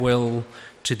well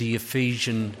to the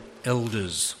Ephesian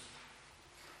elders.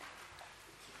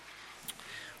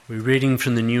 We're reading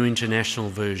from the New International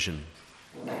Version.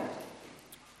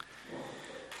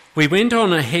 We went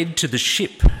on ahead to the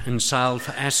ship and sailed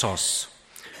for Assos,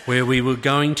 where we were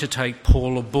going to take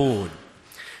Paul aboard.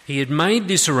 He had made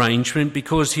this arrangement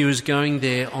because he was going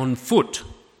there on foot.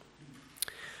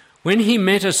 When he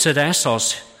met us at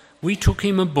Assos, we took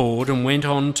him aboard and went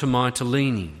on to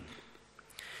Mytilene.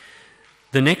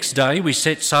 The next day we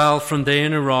set sail from there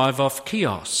and arrived off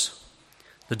Chios.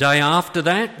 The day after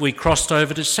that we crossed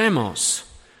over to Samos,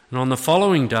 and on the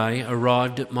following day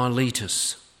arrived at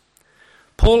Miletus.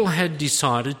 Paul had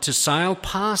decided to sail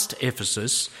past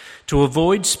Ephesus to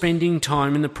avoid spending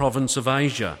time in the province of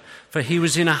Asia, for he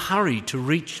was in a hurry to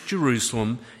reach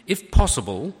Jerusalem, if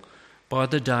possible, by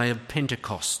the day of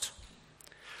Pentecost.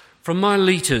 From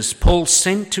Miletus, Paul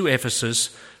sent to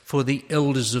Ephesus for the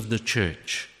elders of the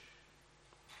church.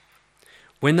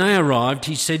 When they arrived,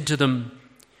 he said to them,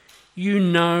 "You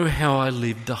know how I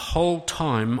lived the whole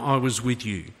time I was with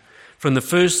you, from the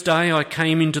first day I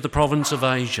came into the province of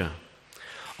Asia.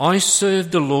 I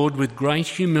served the Lord with great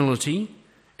humility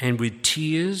and with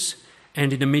tears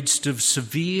and in the midst of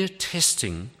severe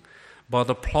testing by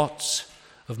the plots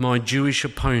of my Jewish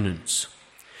opponents.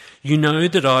 You know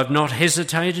that I have not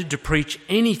hesitated to preach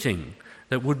anything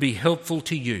that would be helpful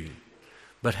to you,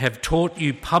 but have taught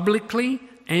you publicly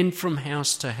and from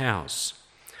house to house.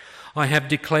 I have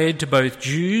declared to both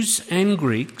Jews and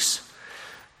Greeks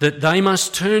that they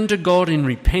must turn to God in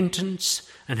repentance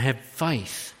and have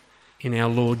faith in our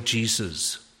Lord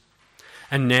Jesus.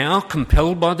 And now,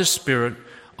 compelled by the Spirit,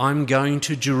 I'm going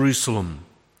to Jerusalem.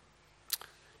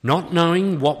 Not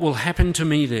knowing what will happen to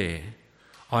me there,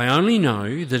 I only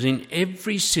know that in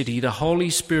every city the Holy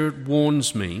Spirit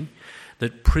warns me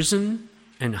that prison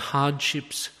and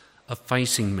hardships are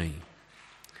facing me.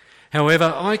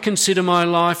 However, I consider my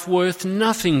life worth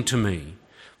nothing to me.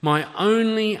 My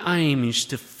only aim is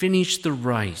to finish the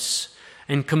race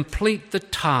and complete the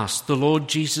task the Lord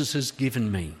Jesus has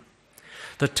given me,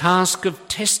 the task of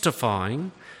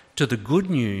testifying to the good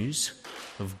news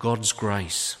of God's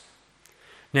grace.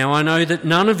 Now I know that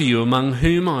none of you among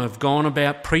whom I have gone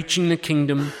about preaching the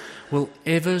kingdom will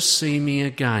ever see me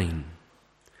again.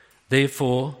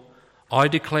 Therefore, I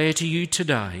declare to you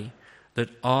today that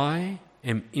I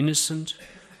am innocent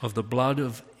of the blood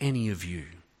of any of you.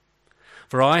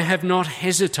 For I have not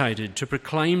hesitated to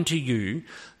proclaim to you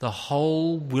the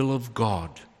whole will of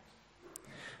God.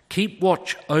 Keep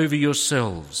watch over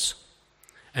yourselves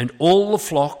and all the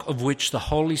flock of which the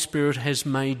Holy Spirit has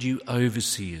made you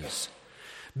overseers.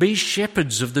 Be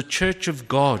shepherds of the church of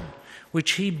God,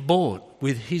 which he bought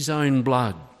with his own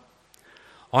blood.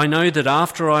 I know that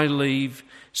after I leave,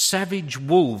 savage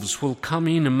wolves will come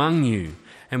in among you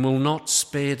and will not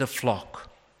spare the flock.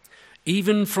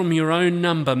 Even from your own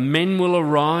number, men will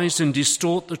arise and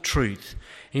distort the truth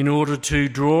in order to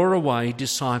draw away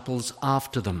disciples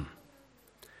after them.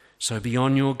 So be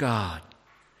on your guard.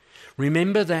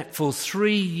 Remember that for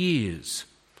 3 years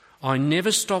I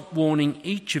never stopped warning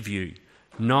each of you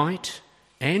night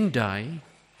and day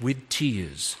with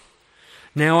tears.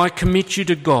 Now I commit you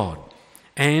to God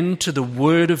and to the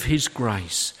word of his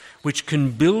grace, which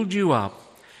can build you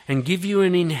up and give you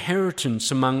an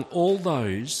inheritance among all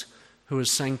those who are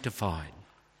sanctified.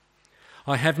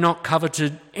 I have not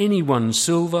coveted anyone's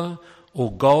silver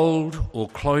or gold or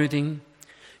clothing.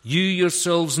 You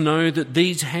yourselves know that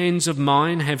these hands of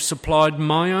mine have supplied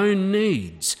my own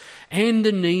needs and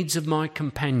the needs of my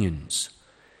companions.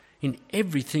 In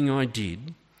everything I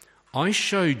did, I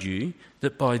showed you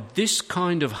that by this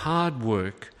kind of hard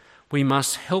work we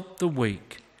must help the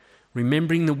weak,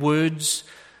 remembering the words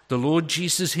the Lord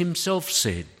Jesus himself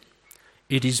said,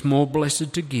 "It is more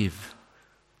blessed to give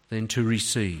than to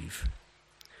receive."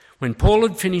 When Paul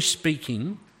had finished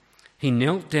speaking, he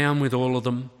knelt down with all of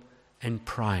them and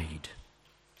prayed.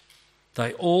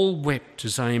 They all wept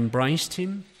as they embraced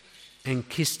him and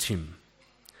kissed him.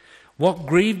 What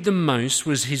grieved them most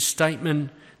was his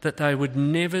statement that they would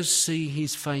never see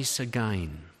his face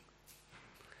again.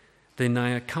 Then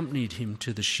they accompanied him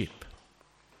to the ship.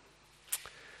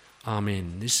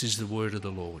 Amen. This is the word of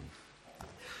the Lord.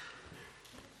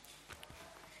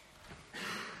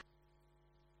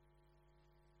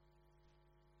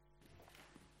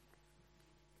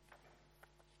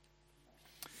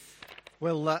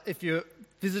 Well, if you're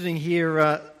visiting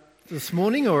here this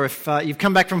morning, or if you've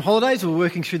come back from holidays, we're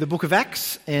working through the book of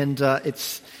Acts, and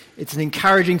it's an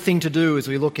encouraging thing to do as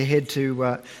we look ahead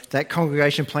to that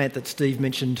congregation plant that Steve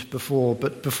mentioned before.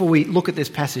 But before we look at this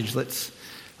passage, let's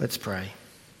pray.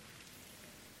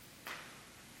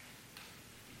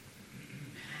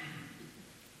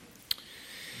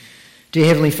 Dear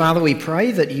Heavenly Father, we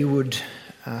pray that you would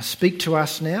speak to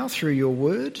us now through your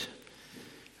word,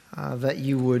 that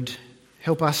you would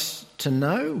help us to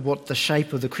know what the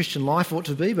shape of the Christian life ought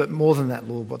to be, but more than that,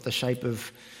 Lord, what the shape of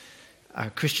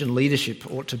Christian leadership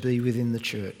ought to be within the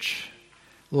church.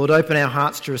 Lord, open our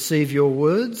hearts to receive your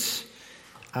words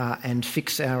and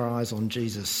fix our eyes on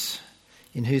Jesus,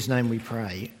 in whose name we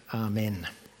pray. Amen.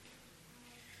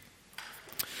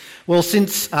 Well,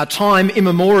 since time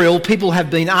immemorial, people have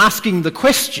been asking the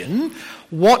question,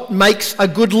 what makes a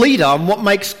good leader and what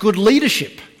makes good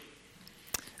leadership?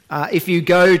 If you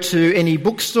go to any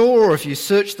bookstore or if you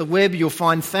search the web, you'll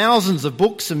find thousands of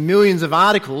books and millions of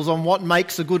articles on what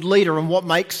makes a good leader and what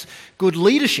makes good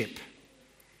leadership.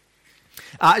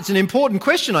 It's an important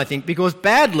question, I think, because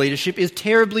bad leadership is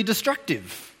terribly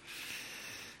destructive.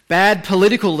 Bad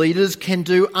political leaders can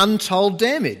do untold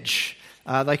damage.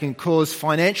 They can cause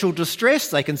financial distress,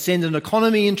 they can send an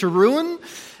economy into ruin,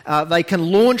 they can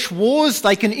launch wars,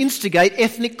 they can instigate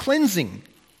ethnic cleansing.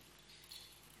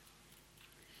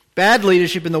 Bad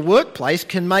leadership in the workplace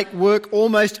can make work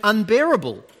almost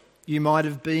unbearable. You might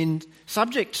have been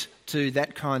subject to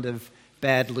that kind of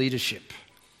bad leadership.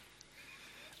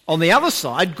 On the other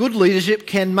side, good leadership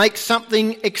can make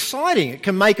something exciting. It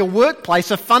can make a workplace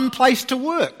a fun place to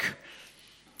work.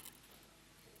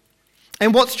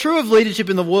 And what's true of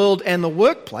leadership in the world and the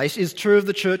workplace is true of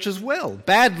the church as well.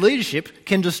 Bad leadership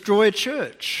can destroy a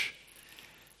church.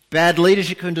 Bad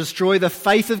leadership can destroy the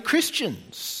faith of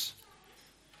Christians.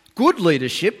 Good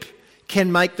leadership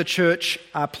can make the church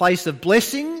a place of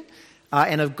blessing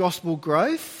and of gospel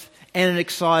growth and an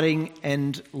exciting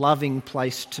and loving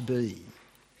place to be.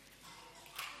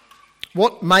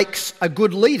 What makes a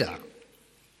good leader?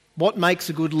 What makes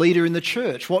a good leader in the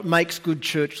church? What makes good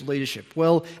church leadership?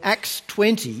 Well, Acts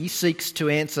 20 seeks to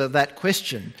answer that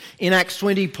question. In Acts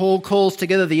 20, Paul calls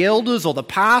together the elders or the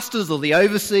pastors or the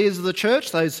overseers of the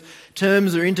church. Those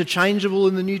terms are interchangeable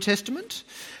in the New Testament.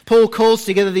 Paul calls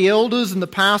together the elders and the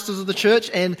pastors of the church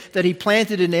and that he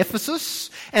planted in Ephesus.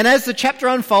 And as the chapter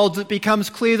unfolds, it becomes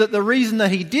clear that the reason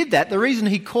that he did that, the reason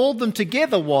he called them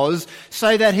together was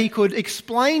so that he could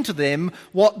explain to them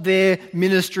what their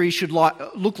ministry should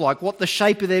look like, what the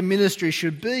shape of their ministry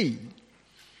should be.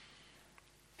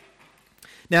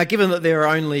 Now, given that there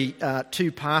are only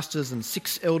 2 pastors and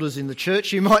 6 elders in the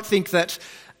church, you might think that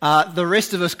the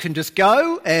rest of us can just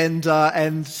go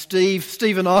and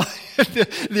Steve and I,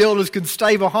 the elders, can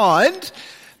stay behind.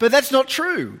 But that's not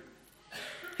true.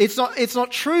 It's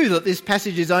not true that this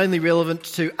passage is only relevant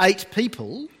to 8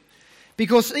 people,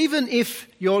 because even if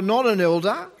you're not an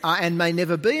elder and may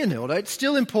never be an elder, it's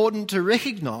still important to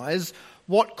recognise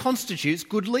what constitutes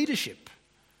good leadership.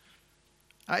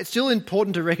 It's still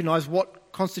important to recognise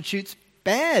what constitutes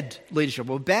bad leadership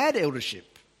or bad eldership.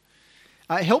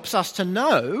 It helps us to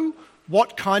know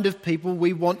what kind of people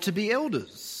we want to be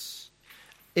elders.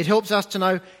 It helps us to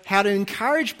know how to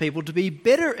encourage people to be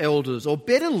better elders or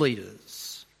better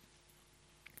leaders.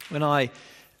 When I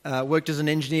worked as an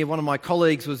engineer, one of my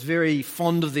colleagues was very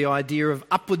fond of the idea of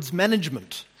upwards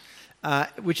management,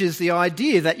 which is the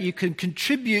idea that you can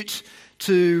contribute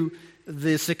to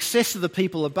the success of the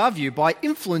people above you by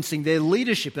influencing their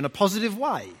leadership in a positive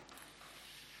way.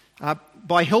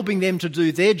 By helping them to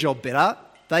do their job better,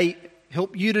 they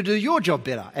help you to do your job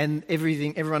better, and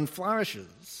everyone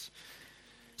flourishes.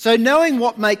 So knowing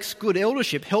what makes good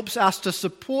eldership helps us to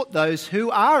support those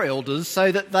who are elders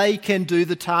so that they can do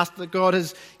the task that God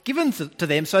has given to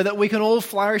them so that we can all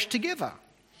flourish together.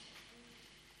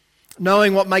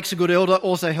 Knowing what makes a good elder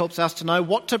also helps us to know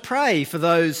what to pray for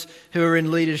those who are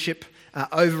in leadership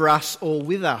over us or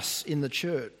with us in the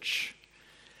church.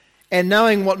 And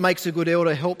knowing what makes a good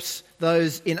elder helps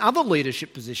those in other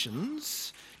leadership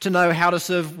positions to know how to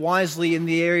serve wisely in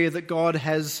the area that God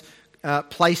has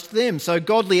placed them. So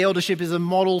godly eldership is a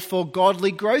model for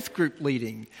godly growth group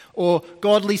leading, or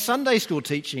godly Sunday school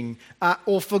teaching,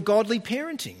 or for godly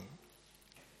parenting.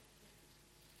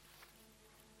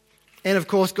 And of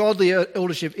course, godly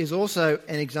eldership is also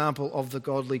an example of the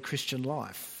godly Christian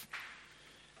life.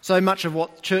 So much of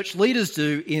what church leaders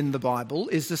do in the Bible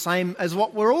is the same as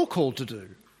what we're all called to do.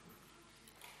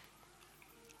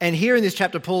 And here in this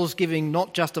chapter, Paul's giving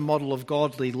not just a model of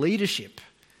godly leadership,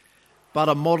 but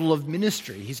a model of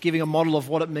ministry. He's giving a model of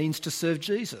what it means to serve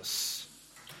Jesus.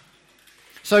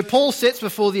 So Paul sets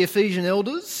before the Ephesian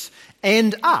elders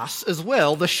and us as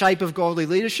well the shape of godly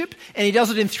leadership, and he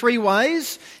does it in 3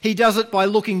 ways. He does it by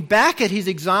looking back at his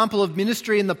example of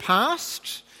ministry in the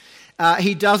past.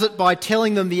 He does it by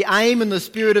telling them the aim and the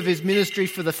spirit of his ministry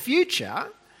for the future,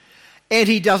 and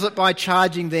he does it by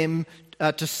charging them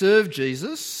to serve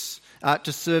Jesus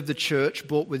to serve the church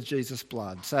bought with Jesus'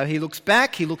 blood. So he looks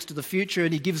back, he looks to the future,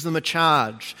 and he gives them a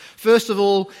charge. First of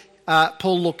all,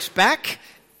 Paul looks back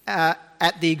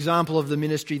at the example of the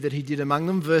ministry that he did among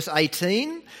them. Verse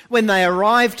 18, when they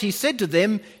arrived, he said to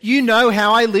them, "You know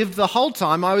how I lived the whole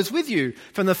time I was with you.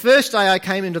 From the first day I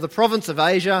came into the province of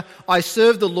Asia, I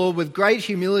served the Lord with great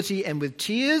humility and with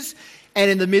tears, and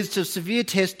in the midst of severe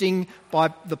testing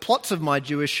by the plots of my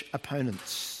Jewish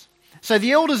opponents." So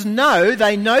the elders know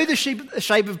the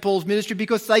shape of Paul's ministry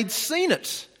because they'd seen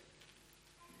it.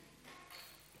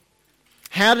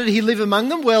 How did he live among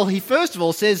them? Well, he first of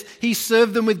all says he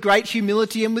served them with great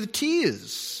humility and with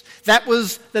tears. That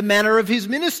was the manner of his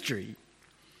ministry.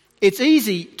 It's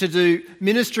easy to do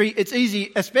ministry, it's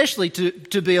easy especially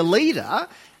to be a leader,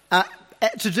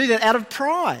 to do that out of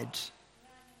pride.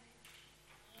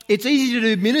 It's easy to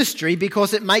do ministry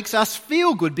because it makes us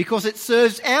feel good, because it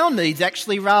serves our needs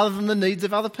actually rather than the needs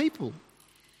of other people.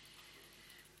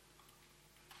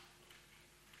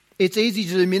 It's easy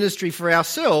to do ministry for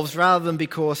ourselves rather than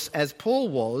because, as Paul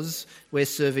was, we're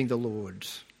serving the Lord.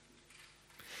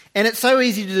 And it's so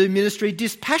easy to do ministry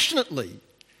dispassionately,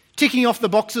 ticking off the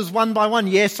boxes one by one.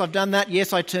 Yes, I've done that.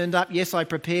 Yes, I turned up. Yes, I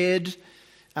prepared.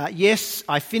 Yes,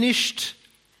 I finished.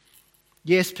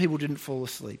 Yes, people didn't fall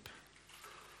asleep.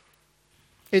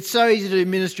 It's so easy to do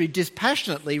ministry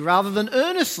dispassionately rather than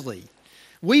earnestly.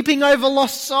 Weeping over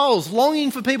lost souls,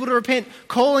 longing for people to repent,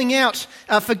 calling out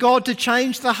for God to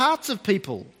change the hearts of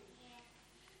people.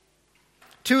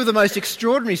 Two of the most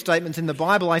extraordinary statements in the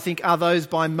Bible, I think, are those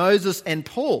by Moses and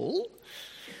Paul,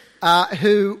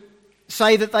 who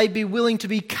say that they'd be willing to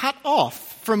be cut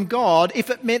off from God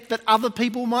if it meant that other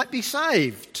people might be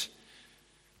saved.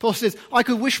 Paul says, "I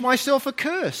could wish myself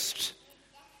accursed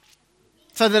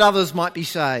so that others might be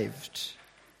saved."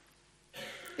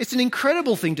 It's an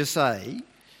incredible thing to say,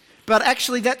 but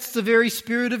actually that's the very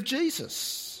spirit of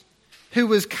Jesus, who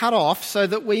was cut off so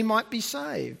that we might be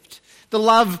saved. The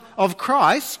love of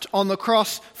Christ on the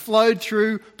cross flowed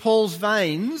through Paul's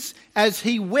veins as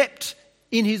he wept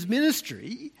in his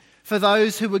ministry for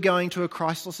those who were going to a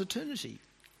Christless eternity.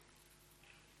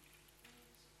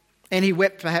 And he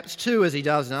wept perhaps too, as he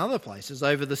does in other places,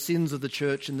 over the sins of the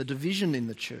church and the division in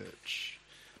the church.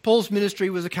 Paul's ministry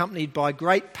was accompanied by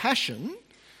great passion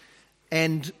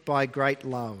and by great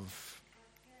love.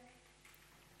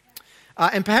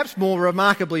 And perhaps more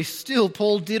remarkably still,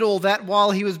 Paul did all that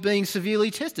while he was being severely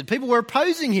tested. People were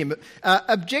opposing him,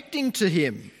 objecting to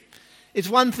him. It's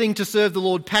one thing to serve the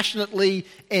Lord passionately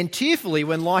and tearfully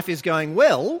when life is going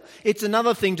well. It's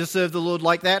another thing to serve the Lord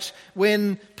like that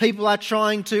when people are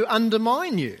trying to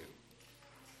undermine you.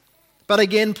 But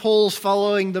again, Paul's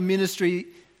following the ministry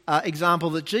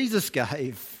example that Jesus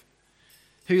gave,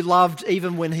 who loved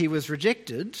even when he was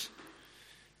rejected,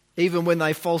 even when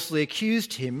they falsely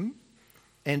accused him,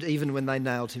 and even when they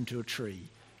nailed him to a tree.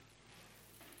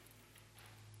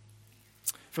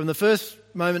 From the first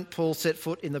moment Paul set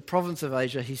foot in the province of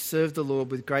Asia, he served the Lord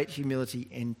with great humility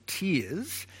and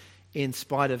tears in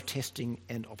spite of testing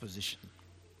and opposition.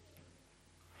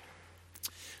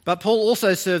 But Paul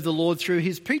also served the Lord through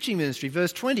his preaching ministry.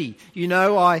 Verse 20, "You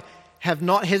know, I have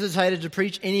not hesitated to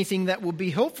preach anything that will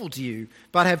be helpful to you,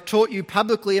 but have taught you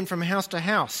publicly and from house to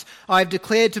house. I have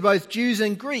declared to both Jews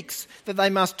and Greeks that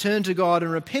they must turn to God in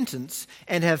repentance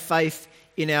and have faith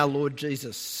in our Lord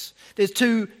Jesus." There's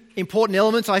two important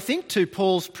elements, I think, to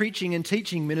Paul's preaching and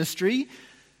teaching ministry.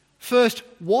 First,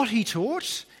 what he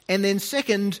taught, and then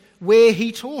second, where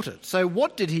he taught it. So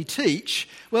what did he teach?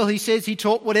 Well, he says he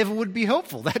taught whatever would be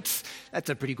helpful. That's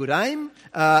a pretty good aim.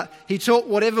 He taught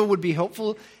whatever would be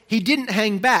helpful. He didn't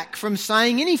hang back from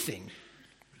saying anything.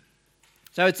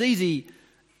 So it's easy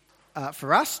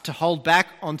for us to hold back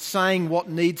on saying what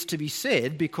needs to be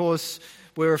said because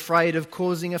we're afraid of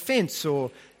causing offence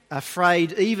or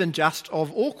afraid even just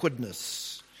of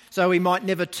awkwardness. So we might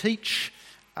never teach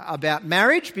about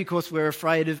marriage because we're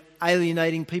afraid of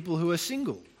alienating people who are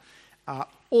single,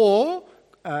 or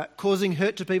causing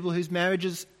hurt to people whose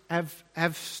marriages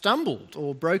have stumbled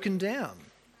or broken down.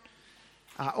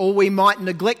 Or we might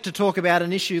neglect to talk about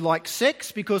an issue like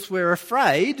sex because we're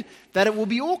afraid that it will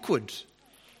be awkward.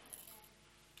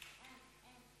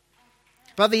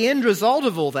 But the end result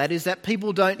of all that is that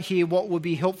people don't hear what would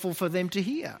be helpful for them to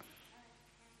hear.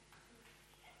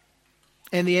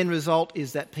 And the end result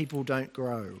is that people don't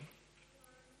grow.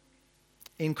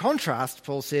 In contrast,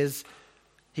 Paul says,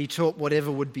 he taught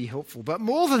whatever would be helpful. But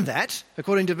more than that,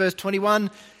 according to verse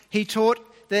 21, he taught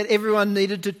that everyone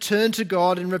needed to turn to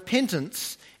God in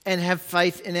repentance and have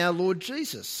faith in our Lord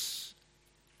Jesus.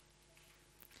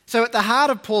 So at the heart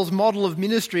of Paul's model of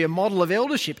ministry, a model of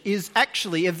eldership, is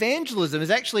actually evangelism, is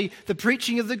actually the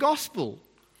preaching of the gospel,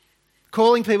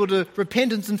 calling people to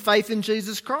repentance and faith in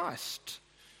Jesus Christ.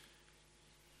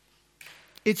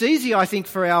 It's easy, I think,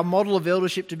 for our model of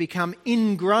eldership to become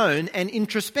ingrown and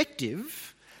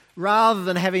introspective rather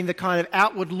than having the kind of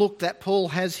outward look that Paul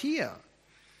has here.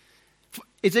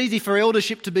 It's easy for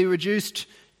eldership to be reduced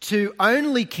to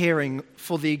only caring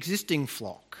for the existing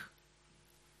flock.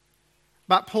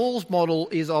 But Paul's model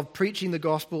is of preaching the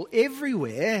gospel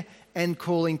everywhere and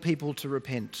calling people to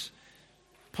repent.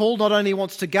 Paul not only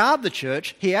wants to guard the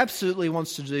church, he absolutely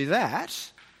wants to do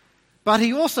that, but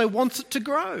he also wants it to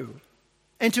grow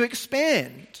and to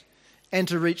expand and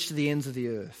to reach to the ends of the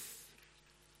earth.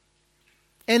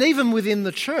 And even within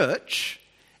the church,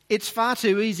 it's far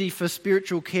too easy for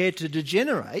spiritual care to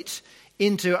degenerate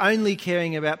into only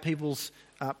caring about people's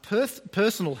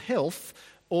personal health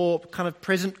or kind of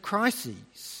present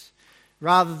crises,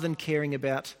 rather than caring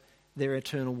about their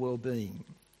eternal well-being.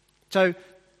 So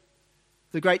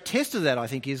the great test of that, I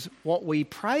think, is what we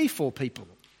pray for people.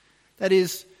 That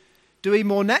is, do we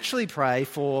more naturally pray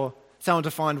for someone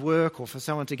to find work or for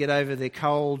someone to get over their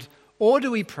cold, or do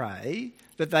we pray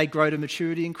that they grow to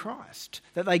maturity in Christ,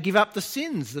 that they give up the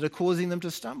sins that are causing them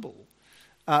to stumble,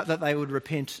 that they would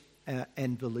repent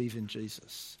and believe in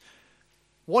Jesus?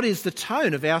 What is the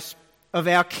tone of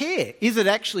our care? Is it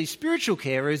actually spiritual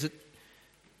care, or is it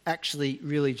actually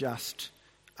really just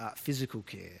physical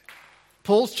care?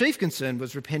 Paul's chief concern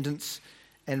was repentance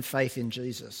and faith in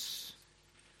Jesus.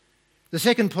 The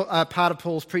second part of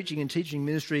Paul's preaching and teaching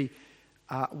ministry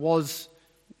was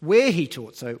where he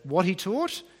taught. So what he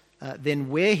taught, then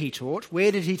where he taught.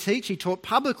 Where did he teach? He taught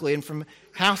publicly and from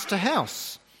house to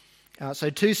house. So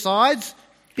two sides,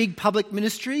 big public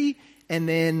ministry and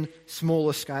then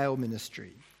smaller scale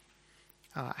ministry.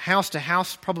 House to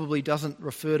house probably doesn't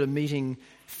refer to meeting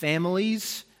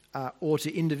families or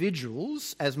to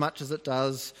individuals as much as it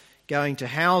does going to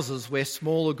houses where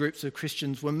smaller groups of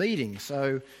Christians were meeting.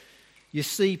 So you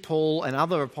see Paul and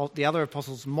the other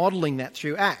apostles modelling that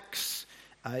through Acts.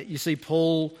 You see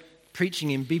Paul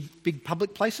preaching in big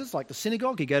public places like the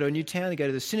synagogue. You go to a new town, you go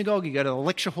to the synagogue, you go to the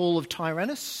lecture hall of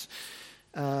Tyrannus.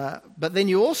 But then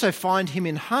you also find him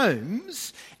in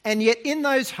homes, and yet in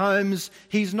those homes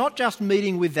he's not just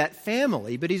meeting with that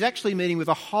family, but he's actually meeting with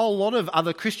a whole lot of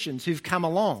other Christians who've come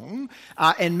along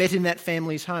and met in that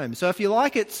family's home. So if you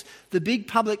like, it's the big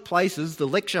public places, the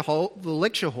lecture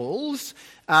halls,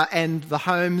 and the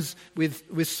homes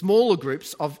with smaller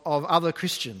groups of other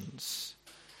Christians.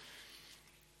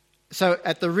 So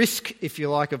at the risk, if you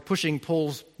like, of pushing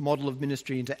Paul's model of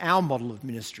ministry into our model of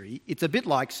ministry, it's a bit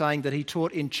like saying that he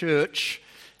taught in church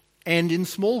and in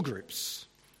small groups.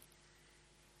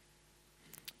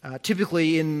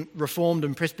 Typically in Reformed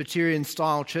and Presbyterian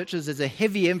style churches, there's a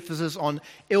heavy emphasis on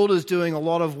elders doing a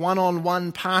lot of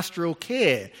one-on-one pastoral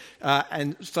care.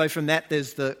 And so from that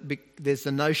there's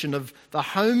the notion of the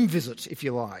home visit, if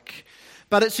you like.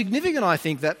 But it's significant, I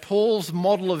think, that Paul's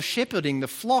model of shepherding the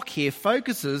flock here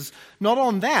focuses not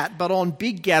on that, but on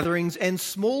big gatherings and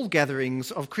small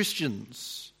gatherings of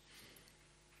Christians.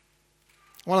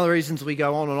 One of the reasons we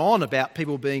go on and on about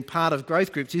people being part of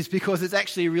growth groups is because it's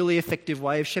actually a really effective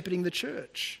way of shepherding the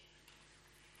church.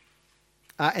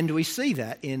 And we see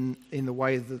that in the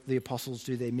way that the apostles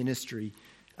do their ministry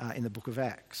in the book of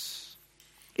Acts.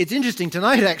 It's interesting to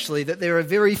note, actually, that there are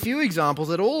very few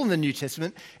examples at all in the New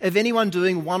Testament of anyone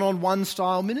doing one-on-one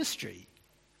style ministry.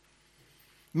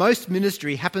 Most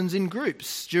ministry happens in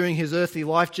groups. During his earthly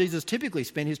life, Jesus typically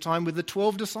spent his time with the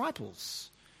 12 disciples.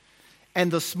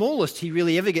 And the smallest he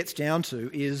really ever gets down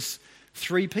to is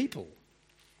 3 people.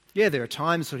 Yeah, there are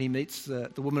times when he meets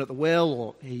the woman at the well,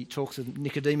 or he talks to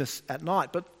Nicodemus at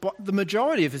night, but the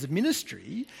majority of his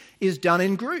ministry is done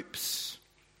in groups.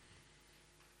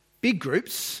 Big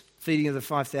groups, feeding of the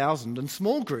 5,000, and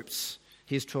small groups,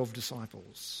 his 12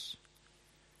 disciples.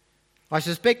 I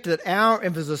suspect that our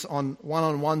emphasis on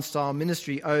one-on-one style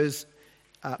ministry owes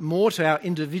more to our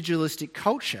individualistic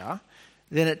culture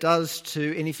than it does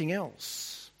to anything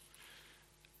else.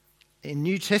 In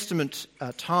New Testament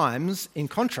times, in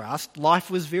contrast, life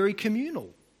was very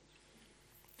communal.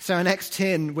 So in Acts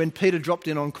 10, when Peter dropped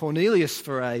in on Cornelius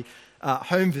for a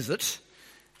home visit,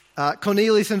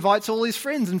 Cornelius invites all his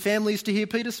friends and families to hear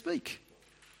Peter speak.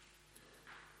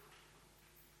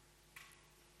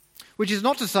 Which is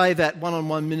not to say that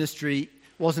one-on-one ministry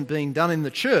wasn't being done in the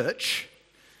church.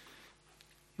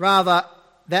 Rather,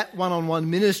 that one-on-one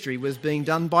ministry was being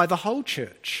done by the whole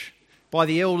church, by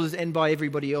the elders and by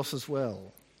everybody else as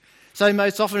well. So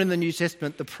most often in the New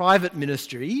Testament, the private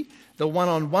ministry, the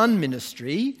one-on-one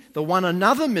ministry, the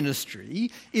one-another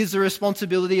ministry is the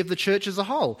responsibility of the church as a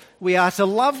whole. We are to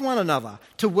love one another,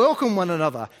 to welcome one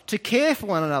another, to care for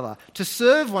one another, to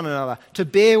serve one another, to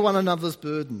bear one another's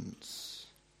burdens.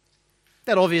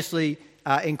 That obviously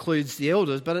includes the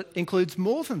elders, but it includes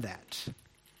more than that.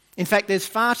 In fact, there's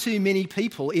far too many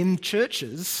people in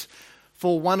churches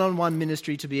for one-on-one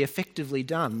ministry to be effectively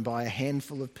done by a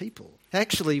handful of people.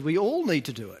 Actually, we all need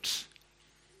to do it.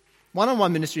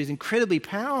 One-on-one ministry is incredibly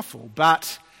powerful,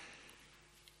 but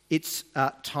it's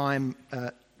time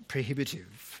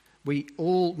prohibitive. We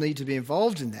all need to be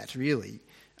involved in that, really,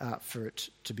 for it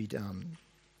to be done.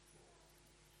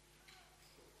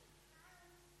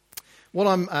 What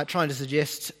I'm trying to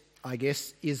suggest, I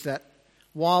guess, is that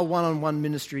while one-on-one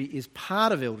ministry is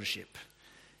part of eldership,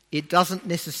 it doesn't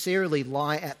necessarily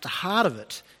lie at the heart of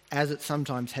it, as it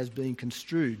sometimes has been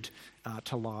construed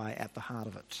to lie at the heart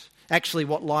of it. Actually,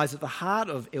 what lies at the heart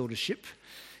of eldership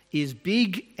is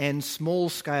big and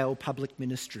small-scale public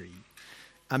ministry,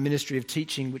 a ministry of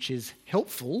teaching which is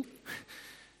helpful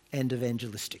and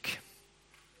evangelistic.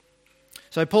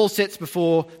 So Paul sets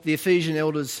before the Ephesian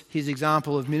elders his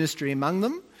example of ministry among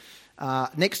them.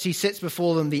 Next, he sets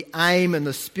before them the aim and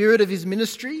the spirit of his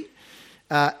ministry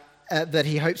that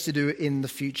he hopes to do in the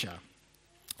future.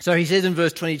 So he says in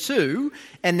verse 22,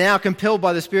 "And now, compelled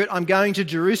by the Spirit, I'm going to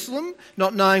Jerusalem,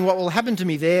 not knowing what will happen to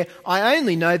me there. I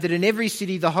only know that in every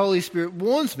city the Holy Spirit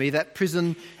warns me that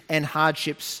prison and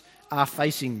hardships are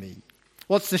facing me."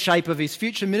 What's the shape of his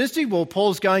future ministry? Well,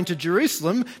 Paul's going to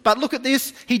Jerusalem, but look at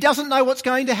this. He doesn't know what's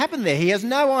going to happen there. He has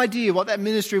no idea what that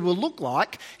ministry will look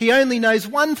like. He only knows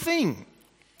one thing,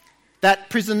 that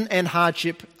prison and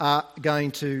hardship are going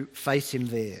to face him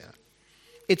there.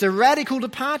 It's a radical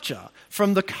departure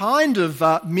from the kind of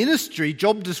ministry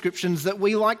job descriptions that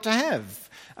we like to have.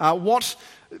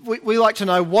 We like to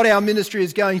know what our ministry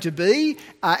is going to be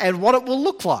and what it will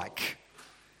look like.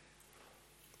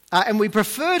 And we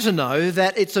prefer to know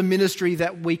that it's a ministry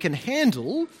that we can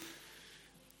handle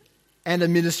and a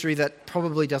ministry that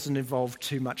probably doesn't involve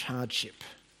too much hardship.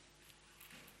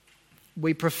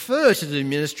 We prefer to do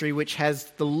ministry which has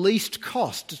the least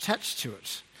cost attached to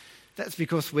it. That's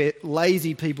because we're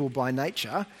lazy people by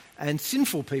nature and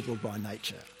sinful people by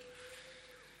nature.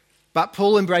 But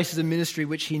Paul embraces a ministry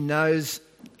which he knows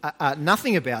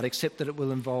nothing about except that it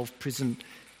will involve prison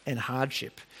and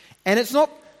hardship. And it's not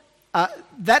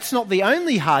that's not the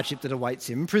only hardship that awaits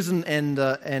him, prison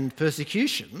and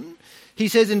persecution. He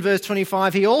says in verse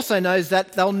 25, he also knows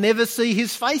that they'll never see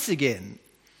his face again.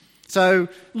 So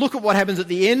look at what happens at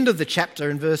the end of the chapter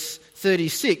in verse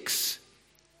 36.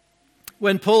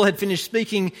 When Paul had finished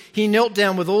speaking, he knelt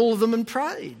down with all of them and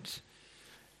prayed.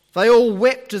 They all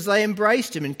wept as they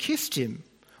embraced him and kissed him.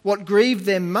 What grieved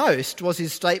them most was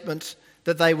his statement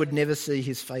that they would never see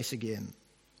his face again.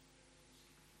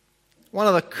 One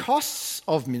of the costs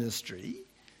of ministry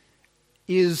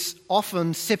is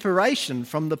often separation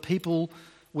from the people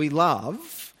we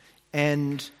love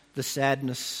and the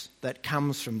sadness that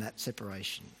comes from that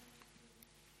separation.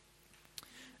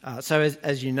 So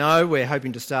as you know, we're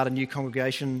hoping to start a new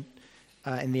congregation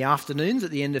in the afternoons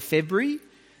at the end of February,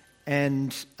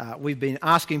 and we've been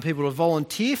asking people to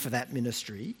volunteer for that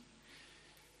ministry.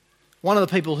 One of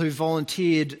the people who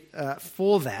volunteered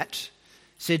for that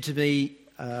said to me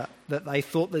that they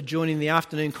thought that joining the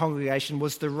afternoon congregation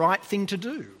was the right thing to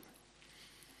do,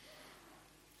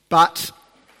 but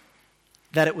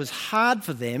that it was hard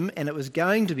for them, and it was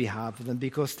going to be hard for them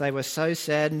because they were so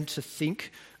saddened to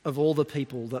think of all the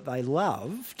people that they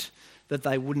loved that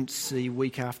they wouldn't see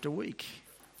week after week.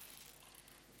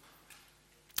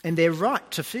 And they're right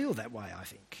to feel that way, I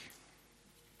think.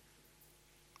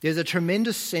 There's a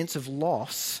tremendous sense of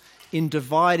loss in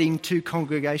dividing two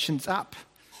congregations up,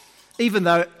 even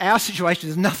though our situation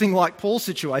is nothing like Paul's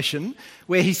situation,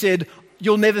 where he said,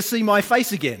 "You'll never see my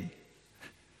face again."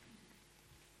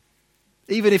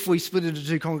 Even if we split into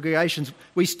two congregations,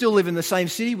 we still live in the same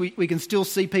city. We can still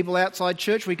see people outside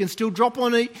church. We can still drop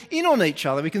in on each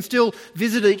other. We can still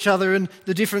visit each other in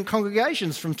the different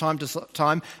congregations from time to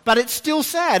time. But it's still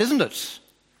sad, isn't it?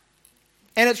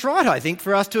 And it's right, I think,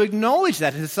 for us to acknowledge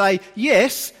that and to say,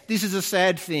 yes, this is a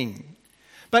sad thing.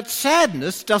 But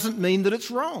sadness doesn't mean that it's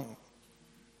wrong.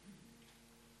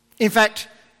 In fact,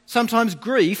 sometimes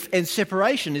grief and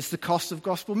separation is the cost of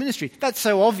gospel ministry. That's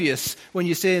so obvious when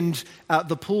you send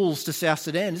the Pools to South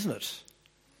Sudan, isn't it?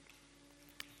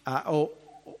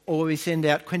 Or we send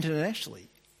out Quentin and Ashley.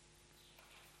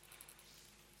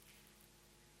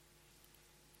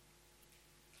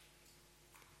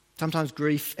 Sometimes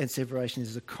grief and separation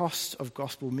is the cost of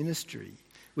gospel ministry.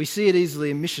 We see it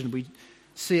easily in mission. We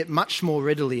see it much more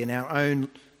readily in our own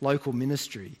local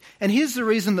ministry. And here's the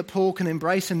reason that Paul can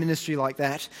embrace a ministry like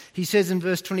that. He says in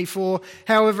verse 24,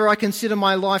 "However, I consider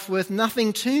my life worth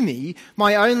nothing to me.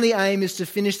 My only aim is to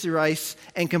finish the race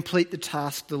and complete the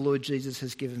task the Lord Jesus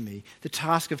has given me, the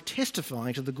task of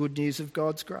testifying to the good news of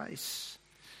God's grace."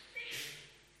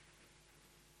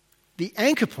 The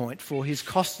anchor point for his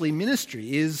costly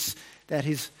ministry is that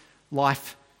his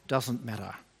life doesn't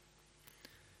matter.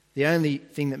 The only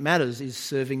thing that matters is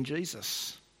serving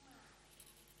Jesus.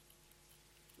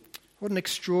 What an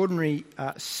extraordinary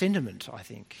sentiment, I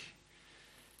think.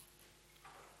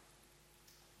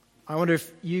 I wonder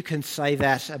if you can say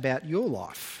that about your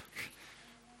life.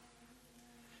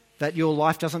 That your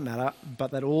life doesn't matter,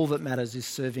 but that all that matters is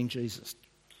serving Jesus.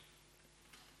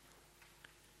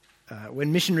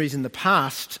 When missionaries in the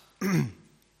past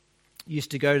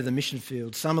used to go to the mission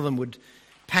field, some of them would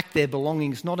pack their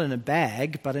belongings not in a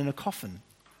bag, but in a coffin.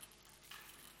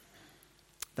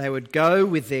 They would go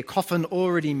with their coffin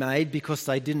already made because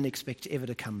they didn't expect ever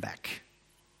to come back.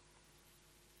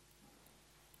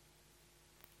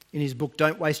 In his book,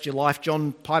 Don't Waste Your Life,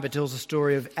 John Piper tells the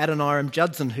story of Adoniram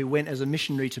Judson, who went as a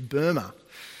missionary to Burma.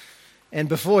 And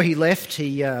before he left,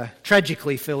 he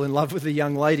tragically fell in love with a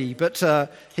young lady, but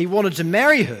he wanted to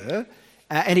marry her,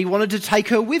 and he wanted to take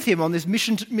her with him on this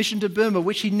mission to Burma,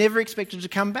 which he never expected to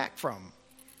come back from.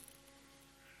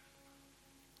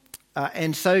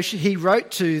 And so he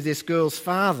wrote to this girl's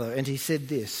father, and he said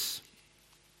this: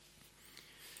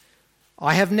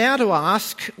 "I have now to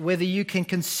ask whether you can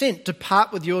consent to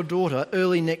part with your daughter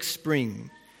early next spring,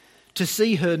 to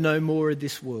see her no more in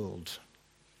this world.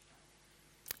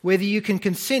 Whether you can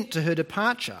consent to her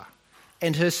departure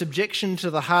and her subjection to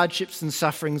the hardships and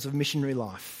sufferings of missionary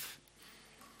life.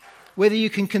 Whether you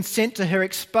can consent to her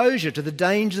exposure to the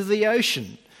dangers of the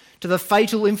ocean, to the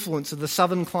fatal influence of the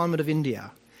southern climate of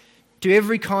India, to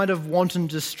every kind of wanton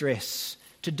distress,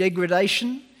 to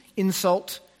degradation,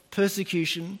 insult,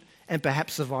 persecution, and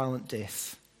perhaps a violent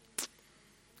death.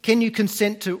 Can you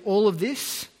consent to all of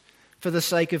this for the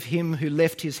sake of him who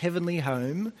left his heavenly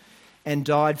home and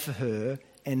died for her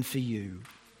and for you,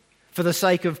 for the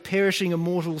sake of perishing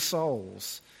immortal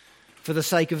souls, for the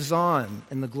sake of Zion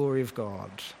and the glory of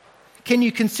God? Can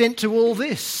you consent to all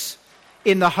this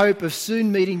in the hope of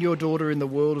soon meeting your daughter in the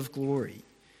world of glory,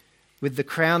 with the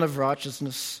crown of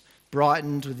righteousness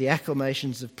brightened with the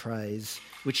acclamations of praise,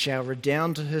 which shall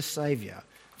redound to her Saviour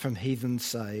from heathens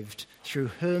saved,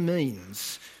 through her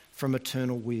means from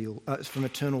eternal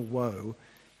woe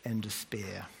and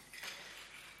despair?"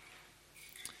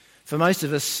 For most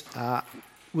of us,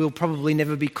 we'll probably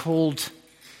never be called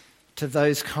to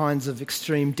those kinds of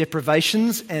extreme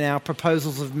deprivations, and our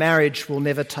proposals of marriage will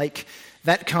never take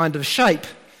that kind of shape.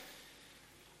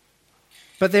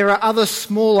 But there are other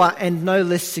smaller and no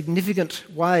less significant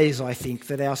ways, I think,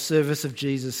 that our service of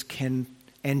Jesus can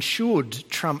and should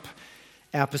trump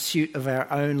our pursuit of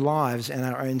our own lives and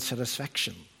our own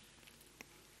satisfaction.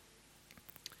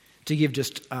 To give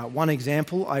just one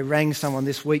example, I rang someone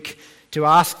this week to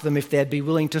ask them if they'd be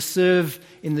willing to serve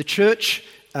in the church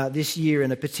this year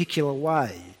in a particular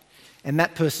way. And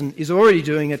that person is already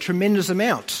doing a tremendous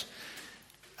amount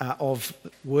of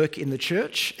work in the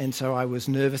church, and so I was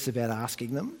nervous about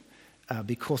asking them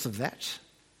because of that.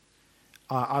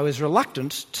 I was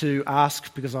reluctant to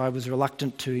ask because I was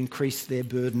reluctant to increase their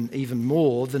burden even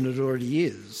more than it already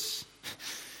is.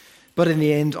 But in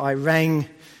the end, I rang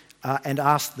and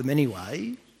asked them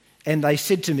anyway, and they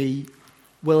said to me,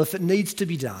 "Well, if it needs to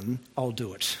be done, I'll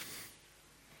do it."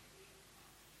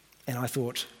 And I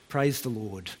thought, praise the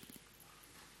Lord.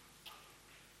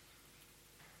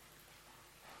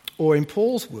 Or in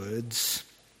Paul's words,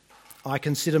 "I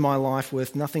consider my life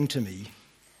worth nothing to me.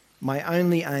 My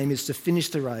only aim is to finish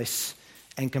the race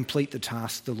and complete the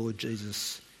task the Lord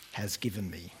Jesus has given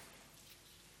me."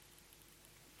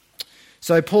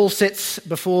 So Paul sets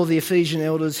before the Ephesian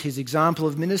elders his example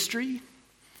of ministry.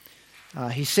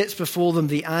 He sets before them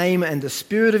the aim and the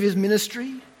spirit of his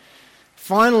ministry.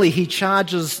 Finally, he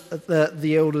charges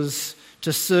the elders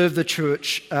to serve the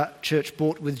church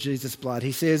bought with Jesus' blood.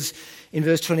 He says in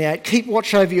verse 28, "Keep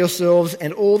watch over yourselves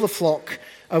and all the flock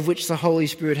of which the Holy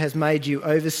Spirit has made you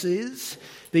overseers.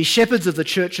 Be shepherds of the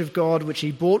church of God, which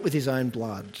he bought with his own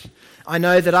blood. I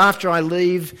know that after I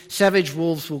leave, savage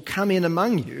wolves will come in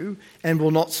among you and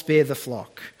will not spare the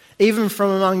flock. Even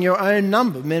from among your own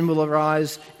number, men will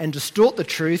arise and distort the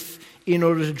truth in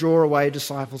order to draw away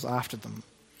disciples after them.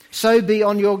 So be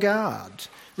on your guard.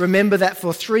 Remember that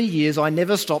for 3 years I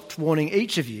never stopped warning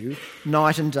each of you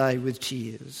night and day with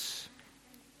tears."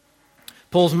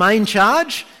 Paul's main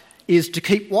charge is to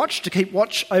keep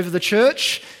watch over the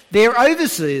church. They're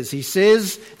overseers, he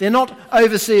says. They're not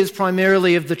overseers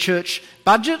primarily of the church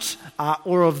budget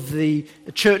or of the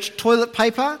church toilet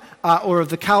paper or of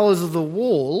the colours of the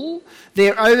wall.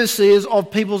 They're overseers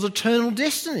of people's eternal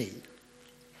destiny.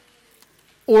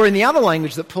 Or in the other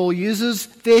language that Paul uses,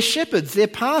 they're shepherds, they're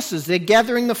pastors, they're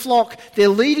gathering the flock, they're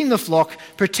leading the flock,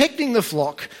 protecting the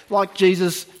flock, like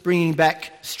Jesus bringing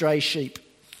back stray sheep.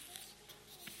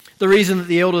 The reason that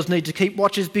the elders need to keep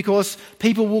watch is because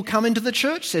people will come into the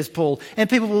church, says Paul, and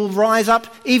people will rise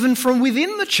up even from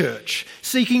within the church,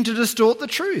 seeking to distort the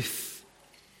truth.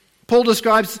 Paul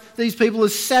describes these people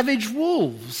as savage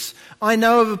wolves. I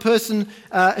know of a person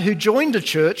who joined a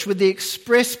church with the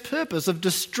express purpose of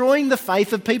destroying the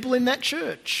faith of people in that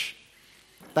church.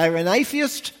 They were an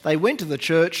atheist, they went to the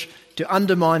church to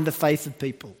undermine the faith of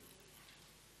people.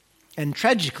 And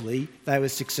tragically, they were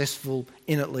successful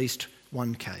in at least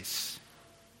one case.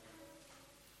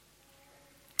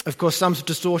 Of course, some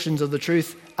distortions of the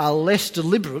truth are less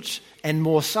deliberate and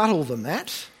more subtle than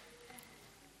that.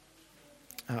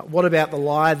 What about the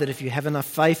lie that if you have enough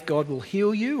faith, God will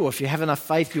heal you, or if you have enough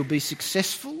faith, you'll be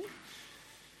successful?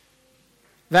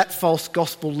 That false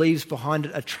gospel leaves behind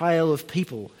it a trail of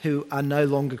people who are no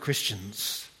longer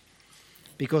Christians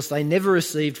because they never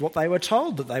received what they were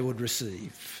told that they would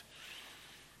receive.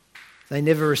 They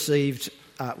never received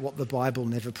what the Bible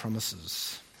never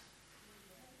promises.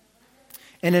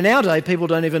 And in our day, people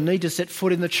don't even need to set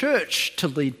foot in the church to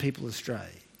lead people astray.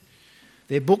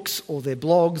 Their books or their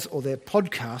blogs or their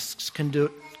podcasts can do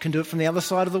it from the other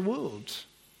side of the world.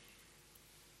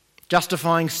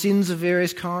 Justifying sins of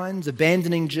various kinds,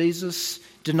 abandoning Jesus,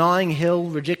 denying hell,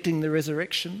 rejecting the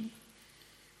resurrection.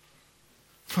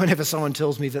 Whenever someone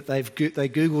tells me that they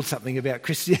Googled something about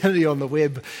Christianity on the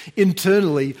web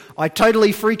internally, I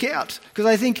totally freak out because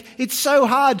I think it's so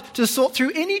hard to sort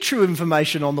through any true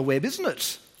information on the web, isn't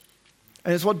it?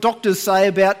 And it's what doctors say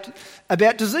about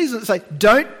disease. They say,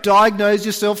 don't diagnose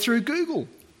yourself through Google.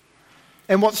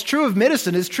 And what's true of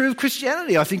medicine is true of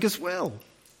Christianity, I think, as well.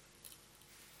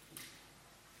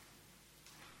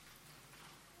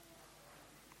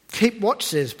 Keep watch,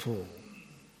 says Paul.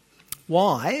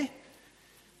 Why?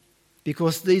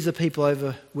 Because these are people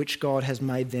over which God has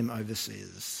made them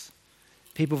overseers.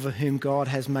 People for whom God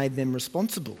has made them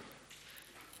responsible.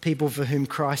 People for whom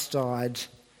Christ died.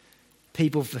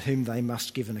 People for whom they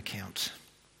must give an account.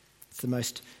 It's the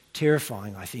most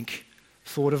terrifying, I think,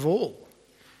 thought of all.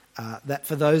 That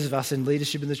for those of us in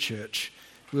leadership in the church,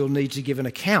 we'll need to give an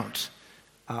account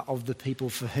of the people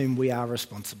for whom we are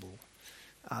responsible.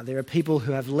 There are people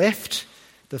who have left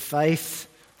the faith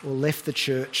or left the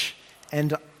church,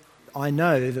 and I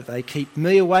know that they keep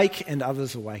me awake and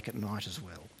others awake at night as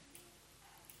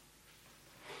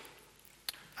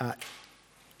well.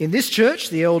 In this church,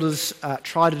 the elders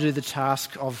try to do the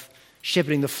task of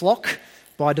shepherding the flock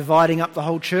by dividing up the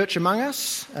whole church among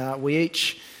us. We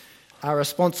each are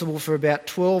responsible for about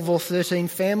 12 or 13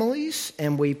 families,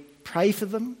 and we pray for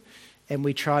them, and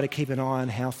we try to keep an eye on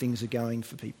how things are going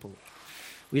for people.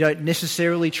 We don't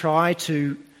necessarily try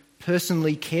to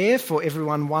personally care for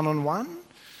everyone one-on-one.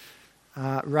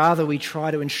 Rather, we try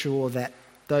to ensure that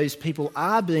those people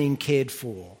are being cared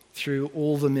for through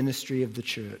all the ministry of the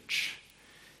church.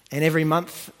 And every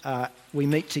month we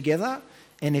meet together,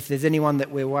 and if there's anyone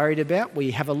that we're worried about,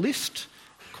 we have a list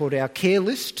called our care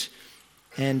list,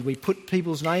 and we put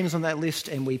people's names on that list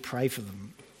and we pray for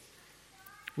them.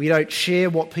 We don't share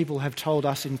what people have told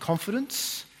us in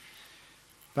confidence,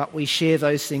 but we share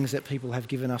those things that people have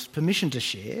given us permission to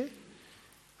share,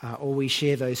 or we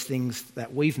share those things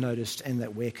that we've noticed and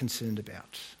that we're concerned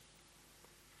about.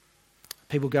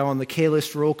 People go on the care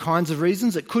list for all kinds of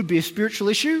reasons. It could be a spiritual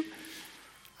issue.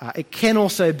 It can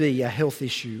also be a health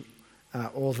issue,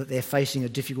 or that they're facing a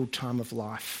difficult time of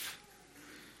life.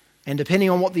 And depending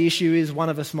on what the issue is, one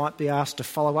of us might be asked to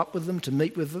follow up with them, to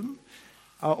meet with them,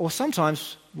 or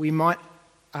sometimes we might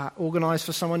organise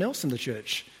for someone else in the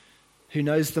church who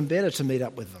knows them better to meet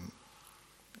up with them.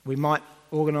 We might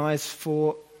try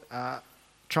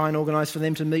and organise for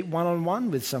them to meet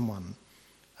one-on-one with someone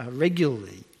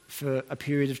regularly for a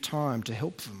period of time to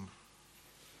help them.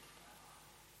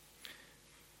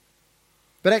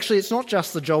 But actually, it's not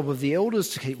just the job of the elders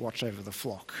to keep watch over the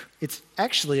flock. It's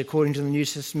actually, according to the New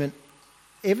Testament,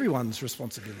 everyone's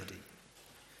responsibility.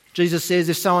 Jesus says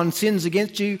if someone sins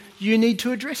against you, you need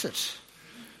to address it.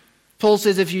 Paul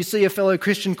says if you see a fellow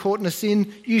Christian caught in a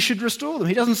sin, you should restore them.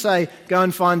 He doesn't say go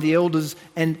and find the elders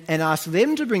and ask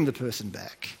them to bring the person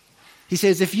back. He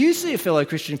says if you see a fellow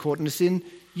Christian caught in a sin,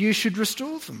 you should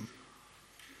restore them.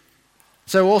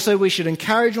 So also we should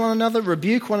encourage one another,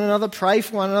 rebuke one another, pray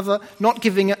for one another, not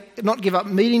give up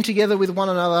meeting together with one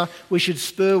another. We should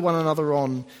spur one another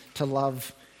on to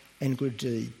love and good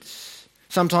deeds.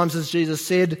 Sometimes, as Jesus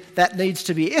said, that needs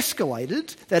to be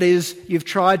escalated. That is, you've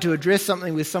tried to address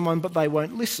something with someone but they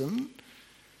won't listen,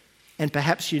 and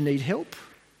perhaps you need help.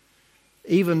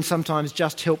 Even sometimes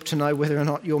just help to know whether or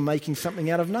not you're making something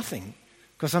out of nothing,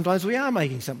 because sometimes we are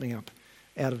making something up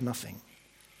out of nothing.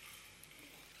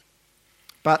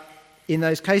 But in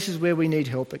those cases where we need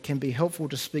help, it can be helpful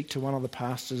to speak to one of the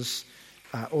pastors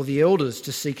or the elders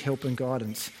to seek help and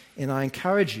guidance. And I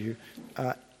encourage you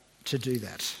to do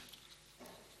that.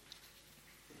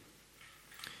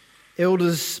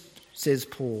 Elders, says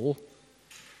Paul,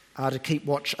 are to keep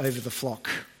watch over the flock.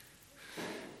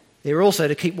 They're also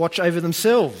to keep watch over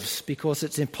themselves, because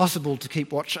it's impossible to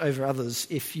keep watch over others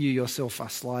if you yourself are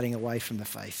sliding away from the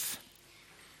faith.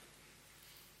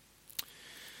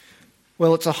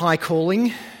 Well, it's a high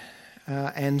calling,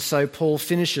 and so Paul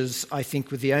finishes, I think,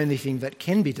 with the only thing that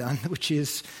can be done, which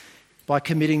is by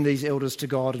committing these elders to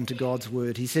God and to God's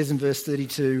word. He says in verse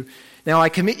 32, "Now I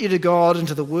commit you to God and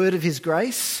to the word of his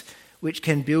grace, which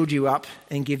can build you up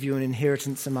and give you an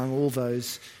inheritance among all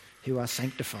those who are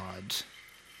sanctified."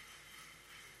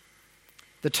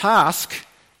 The task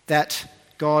that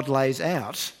God lays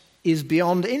out is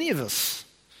beyond any of us,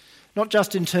 not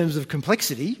just in terms of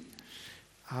complexity,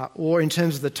 or in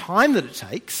terms of the time that it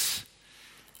takes,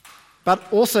 but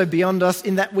also beyond us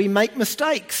in that we make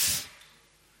mistakes.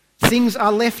 Things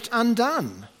are left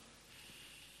undone.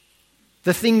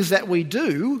 The things that we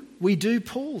do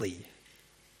poorly.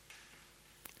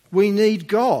 We need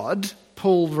God,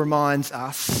 Paul reminds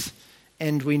us,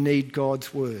 and we need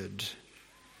God's word.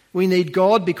 We need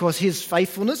God because his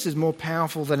faithfulness is more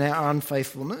powerful than our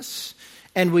unfaithfulness.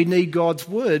 And we need God's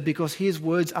word because his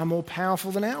words are more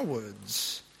powerful than our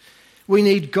words. We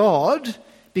need God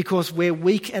because we're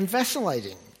weak and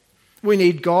vacillating. We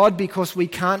need God because we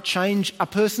can't change a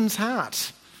person's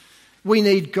heart. We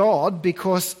need God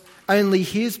because only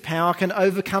his power can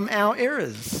overcome our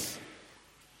errors.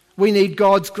 We need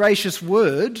God's gracious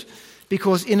word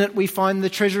because in it we find the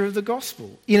treasure of the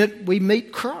gospel. In it we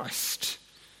meet Christ.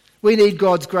 We need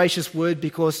God's gracious word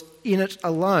because in it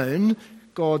alone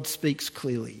God speaks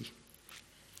clearly.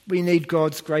 We need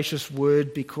God's gracious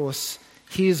word because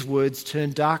his words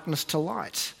turn darkness to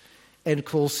light and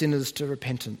call sinners to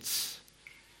repentance.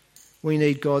 We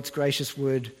need God's gracious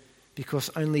word because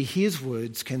only his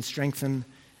words can strengthen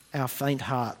our faint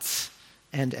hearts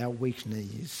and our weak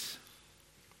knees.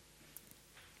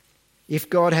 If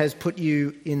God has put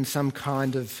you in some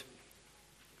kind of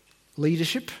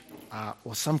leadership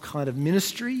or some kind of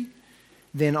ministry,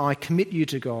 then I commit you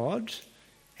to God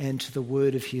and to the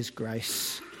word of his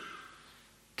grace.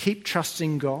 Keep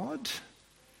trusting God.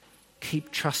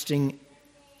 Keep trusting,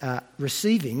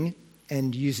 receiving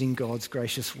and using God's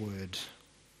gracious word.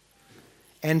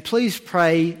 And please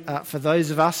pray for those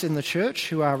of us in the church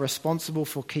who are responsible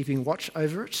for keeping watch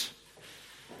over it.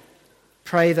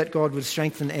 Pray that God would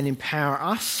strengthen and empower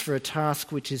us for a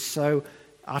task which is so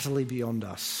utterly beyond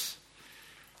us.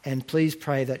 And please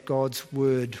pray that God's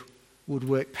word would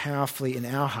work powerfully in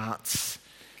our hearts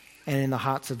and in the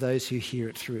hearts of those who hear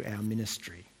it through our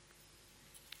ministry.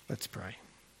 Let's pray.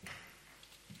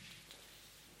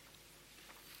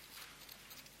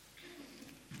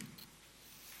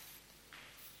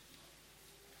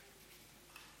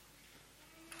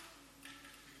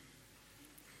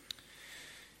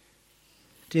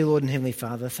 Dear Lord and Heavenly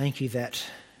Father, thank you that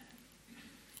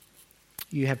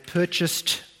you have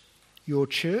purchased your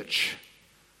church,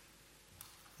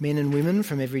 men and women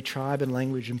from every tribe and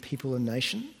language and people and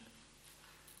nation,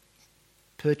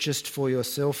 purchased for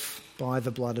yourself by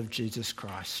the blood of Jesus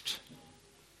Christ.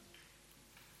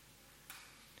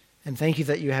 And thank you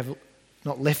that you have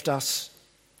not left us,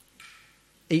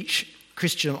 each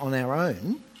Christian on our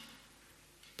own,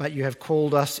 but you have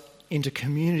called us into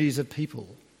communities of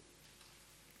people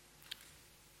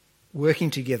working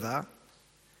together,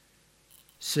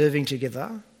 serving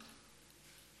together,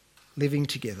 living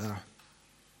together,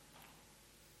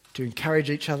 to encourage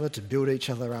each other, to build each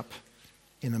other up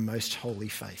in a most holy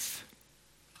faith.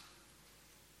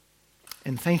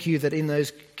 And thank you that in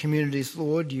those communities,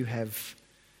 Lord, you have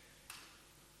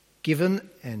given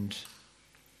and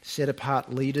set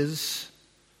apart leaders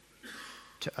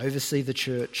to oversee the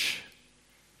church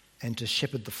and to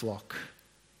shepherd the flock.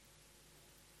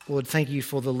 Lord, thank you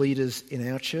for the leaders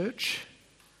in our church.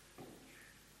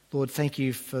 Lord, thank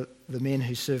you for the men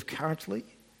who serve currently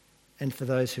and for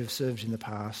those who have served in the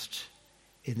past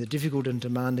in the difficult and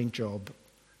demanding job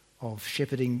of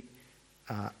shepherding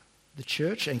the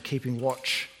church and keeping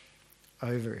watch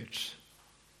over it.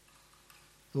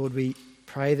 Lord, we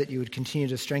pray that you would continue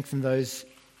to strengthen those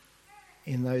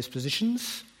in those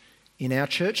positions in our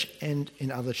church and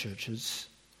in other churches,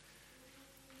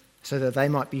 so that they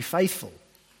might be faithful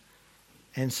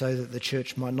and so that the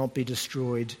church might not be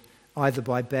destroyed either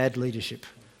by bad leadership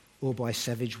or by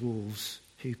savage wolves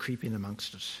who creep in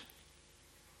amongst it.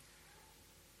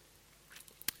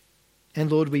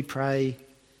 And Lord, we pray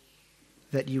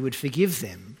that you would forgive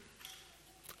them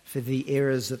for the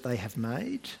errors that they have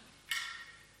made,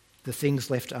 the things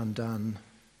left undone,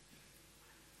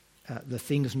 the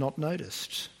things not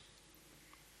noticed,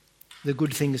 the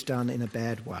good things done in a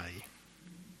bad way.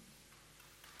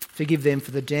 Forgive them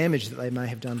for the damage that they may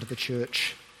have done to the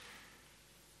church.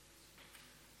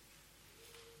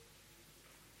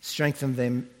 Strengthen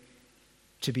them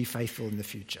to be faithful in the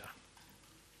future.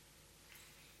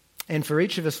 And for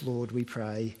each of us, Lord, we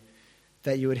pray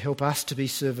that you would help us to be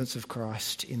servants of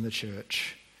Christ in the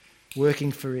church,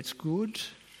 working for its good,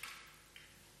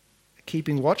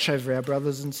 keeping watch over our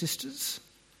brothers and sisters,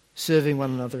 serving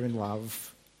one another in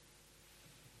love,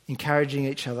 encouraging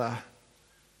each other,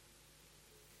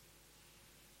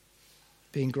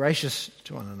 being gracious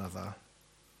to one another,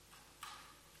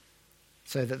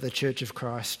 so that the Church of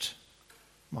Christ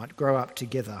might grow up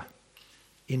together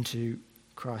into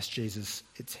Christ Jesus,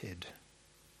 its head.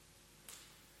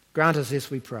 Grant us this,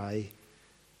 we pray,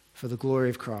 for the glory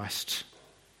of Christ.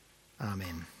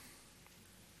 Amen.